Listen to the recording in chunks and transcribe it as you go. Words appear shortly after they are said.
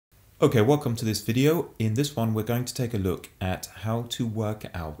Okay, welcome to this video. In this one, we're going to take a look at how to work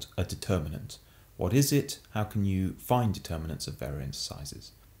out a determinant. What is it? How can you find determinants of variance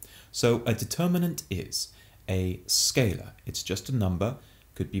sizes? So a determinant is a scalar. It's just a number,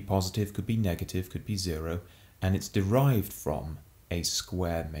 could be positive, could be negative, could be zero, and it's derived from a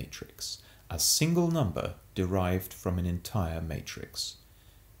square matrix. A single number derived from an entire matrix.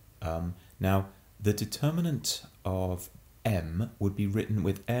 Now, the determinant of m would be written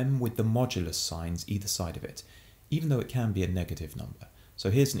with m with the modulus signs either side of it, even though it can be a negative number.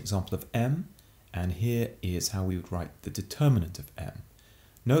 So here's an example of m, and here is how we would write the determinant of m.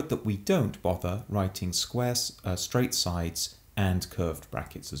 Note that we don't bother writing squares, straight sides and curved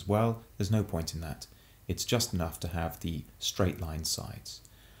brackets as well. There's no point in that. It's just enough to have the straight line sides.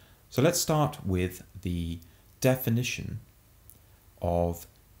 So let's start with the definition of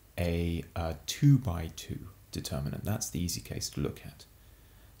a 2 by 2 determinant. That's the easy case to look at.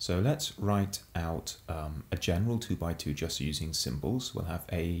 So let's write out a general 2 by 2 just using symbols. We'll have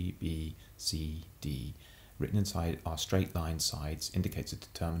A, B, C, D. Written inside our straight line sides indicates a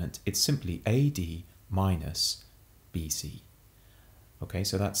determinant. It's simply AD minus BC. Okay,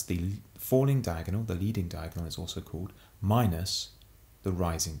 so that's the falling diagonal, the leading diagonal is also called, minus the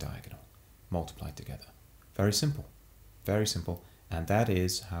rising diagonal, multiplied together. Very simple, and that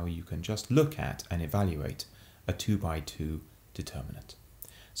is how you can just look at and evaluate a 2 by 2 determinant.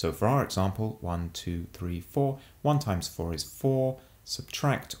 So for our example, 1, 2, 3, 4, 1 times 4 is 4,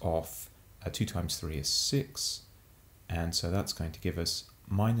 subtract off 2 times 3 is 6, and so that's going to give us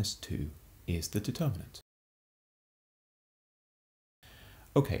minus 2 is the determinant.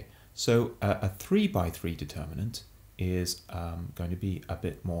 Okay, so a 3 by 3 determinant is going to be a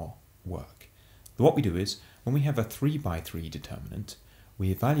bit more work. What we do is, when we have a 3 by 3 determinant, we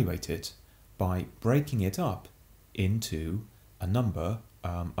evaluate it by breaking it up into a number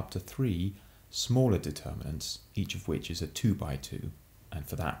up to 3 smaller determinants, each of which is a 2 by 2, and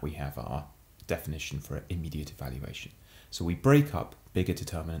for that we have our definition for immediate evaluation. So we break up bigger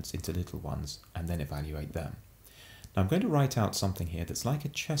determinants into little ones and then evaluate them. Now I'm going to write out something here that's like a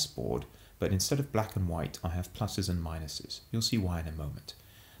chessboard, but instead of black and white I have pluses and minuses. You'll see why in a moment.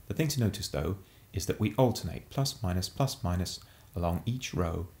 The thing to notice though is that we alternate plus minus along each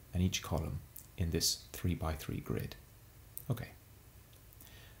row and each column in this 3 by 3 grid. Okay,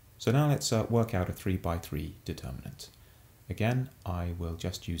 so now let's work out a 3 by 3 determinant. Again, I will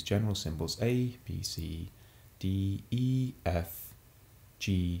just use general symbols A, B, C, D, E, F,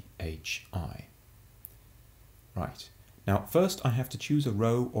 G, H, I. Right, now first I have to choose a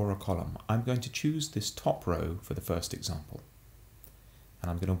row or a column. I'm going to choose this top row for the first example.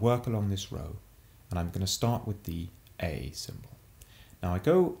 And I'm going to work along this row, and I'm going to start with the A symbol. Now I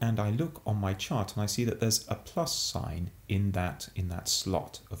go and I look on my chart and I see that there's a plus sign in that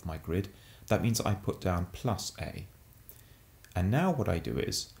slot of my grid. That means I put down plus A. And now what I do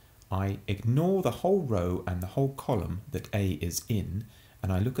is I ignore the whole row and the whole column that A is in,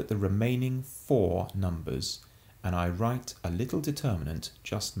 and I look at the remaining 4 numbers and I write a little determinant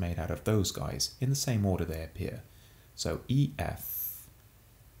just made out of those guys in the same order they appear. So EF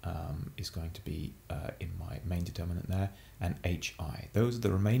is going to be in my main determinant there, and HI. Those are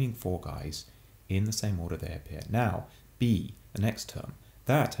the remaining 4 guys in the same order they appear. Now, B, the next term,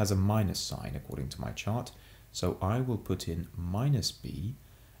 that has a minus sign according to my chart, so I will put in minus B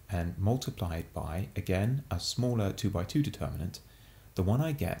and multiply it by, again, a smaller 2 by 2 determinant, the one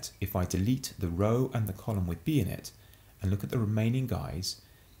I get if I delete the row and the column with B in it and look at the remaining guys,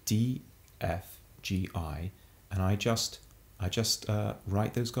 D, F, G, I, and I just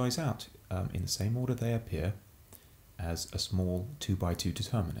write those guys out in the same order they appear as a small 2 by 2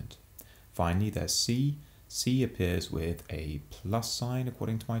 determinant. Finally, there's C. C appears with a plus sign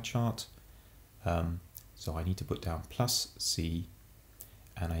according to my chart. So I need to put down plus C,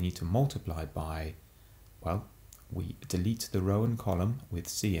 and I need to multiply by, well, we delete the row and column with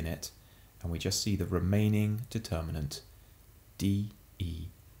C in it, and we just see the remaining determinant D, E,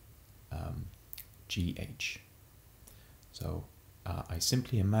 G, H. So I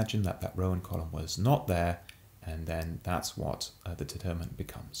simply imagine that that row and column was not there, and then that's what the determinant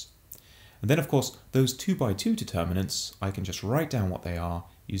becomes. And then of course those 2 by 2 determinants, I can just write down what they are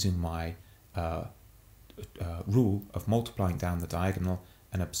using my rule of multiplying down the diagonal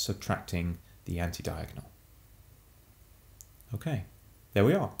and of subtracting the anti-diagonal. Okay, there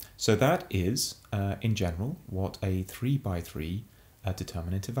we are. So that is, in general, what a 3 by 3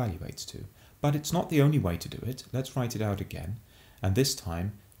 determinant evaluates to. But it's not the only way to do it. Let's write it out again, and this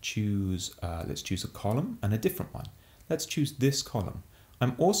time let's choose a column and a different one. Let's choose this column.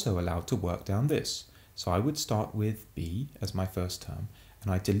 I'm also allowed to work down this. So I would start with B as my first term,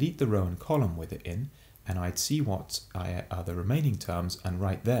 and I delete the row and column with it in, and I'd see what are the remaining terms and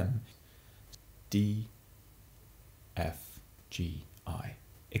write them D, F, G, I.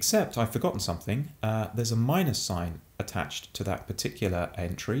 Except I've forgotten something. There's a minus sign attached to that particular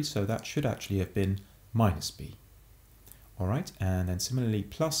entry, so that should actually have been minus B. All right, and then similarly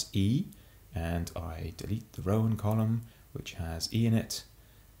plus E, and I delete the row and column which has E in it,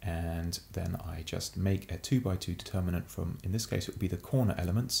 and then I just make a 2 by 2 determinant from, in this case it would be the corner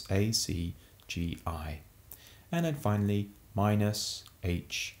elements A, C, G, I. And then finally minus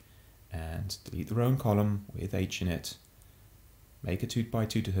H, and delete the row and column with H in it, make a 2 by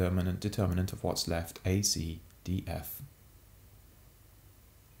 2 determinant of what's left, A, C, D, F.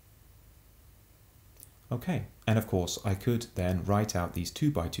 Okay, and of course I could then write out these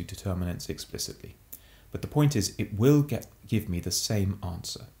 2 by 2 determinants explicitly. But the point is it will give me the same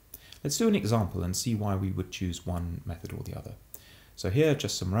answer. Let's do an example and see why we would choose one method or the other. So here are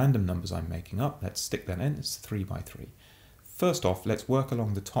just some random numbers I'm making up. Let's stick that in. It's 3 by 3. First off, let's work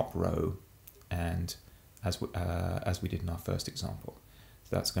along the top row, and as we did in our first example.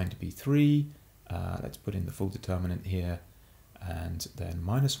 So that's going to be 3. Let's put in the full determinant here, and then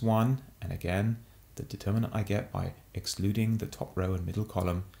minus 1, and again the determinant I get by excluding the top row and middle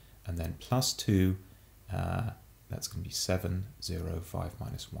column, and then plus 2. That's going to be 7, 0, 5,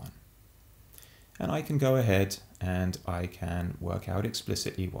 minus 1. And I can go ahead and I can work out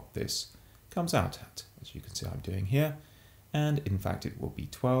explicitly what this comes out at, as you can see I'm doing here. And in fact it will be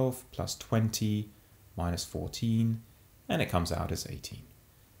 12 plus 20 minus 14, and it comes out as 18.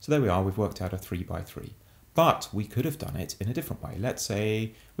 So there we are, we've worked out a 3 by 3. But we could have done it in a different way. Let's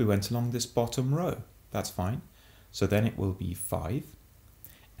say we went along this bottom row. That's fine. So then it will be 5.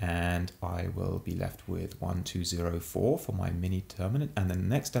 And I will be left with 1, 2, 0, 4 for my mini determinant, and then the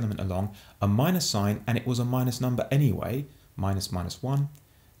next element along, a minus sign, and it was a minus number anyway, minus minus 1,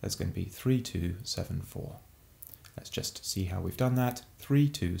 that's going to be 3, 2, 7, 4. Let's just see how we've done that, 3,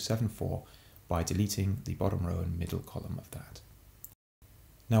 2, 7, 4, by deleting the bottom row and middle column of that.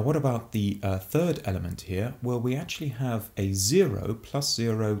 Now what about the third element here? Well, we actually have a 0 plus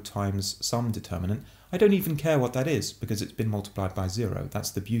 0 times some determinant. I don't even care what that is because it's been multiplied by 0.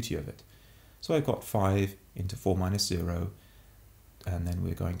 That's the beauty of it. So I've got 5 into 4 minus 0, and then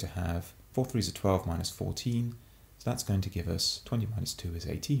we're going to have 4 3s are 12 minus 14. So that's going to give us 20 minus 2 is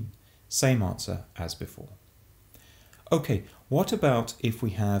 18. Same answer as before. Okay, what about if we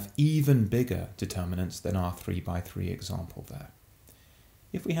have even bigger determinants than our 3 by 3 example there?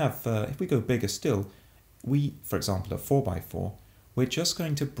 If we go bigger still, for example, a 4 by 4, we're just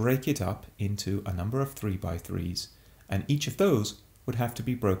going to break it up into a number of 3 by 3s, and each of those would have to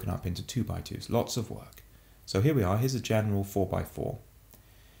be broken up into 2 by 2s. Lots of work. So here we are. Here's a general 4 by 4.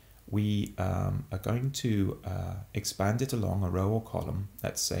 We are going to expand it along a row or column.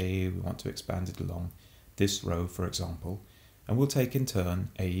 Let's say we want to expand it along this row, for example, and we'll take in turn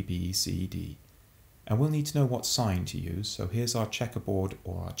A, B, C, D. And we'll need to know what sign to use. So here's our checkerboard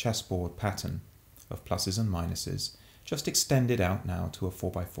or our chessboard pattern of pluses and minuses. Just extend it out now to a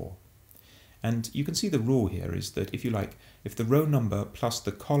 4 by 4. And you can see the rule here is that if the row number plus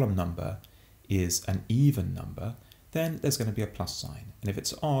the column number is an even number, then there's going to be a plus sign. And if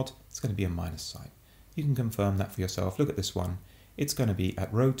it's odd, it's going to be a minus sign. You can confirm that for yourself. Look at this one. It's going to be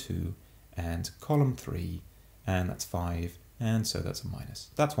at row 2 and column 3, and that's 5, and so that's a minus.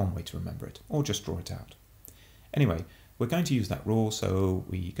 That's one way to remember it, or just draw it out. Anyway, we're going to use that rule, so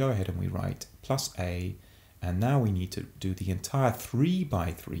we go ahead and we write plus A, and now we need to do the entire 3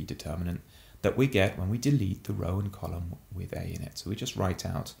 by 3 determinant that we get when we delete the row and column with A in it. So we just write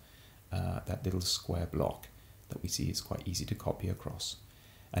out that little square block that we see is quite easy to copy across.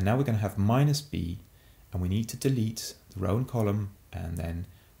 And now we're going to have minus B, and we need to delete the row and column and then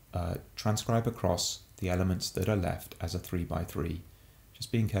transcribe across the elements that are left as a 3 by 3.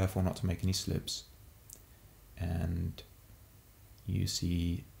 Just being careful not to make any slips. And you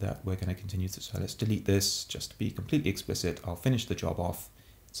see that we're going to continue to, so let's delete this just to be completely explicit. I'll finish the job off.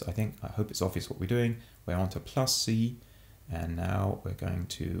 So I hope it's obvious what we're doing. We're on to plus C, and now we're going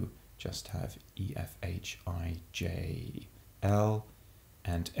to just have E, F, H, I, J, L,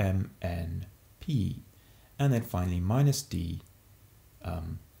 and M, N, P, and then finally minus D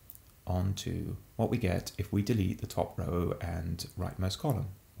onto what we get if we delete the top row and rightmost column,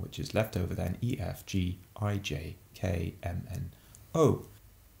 which is left over then E, F, G, I, J, K, M, N, O.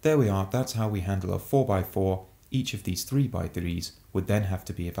 There we are. That's how we handle a 4 by 4. Each of these 3 by 3s would then have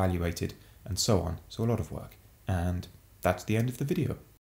to be evaluated and so on. So a lot of work. And that's the end of the video.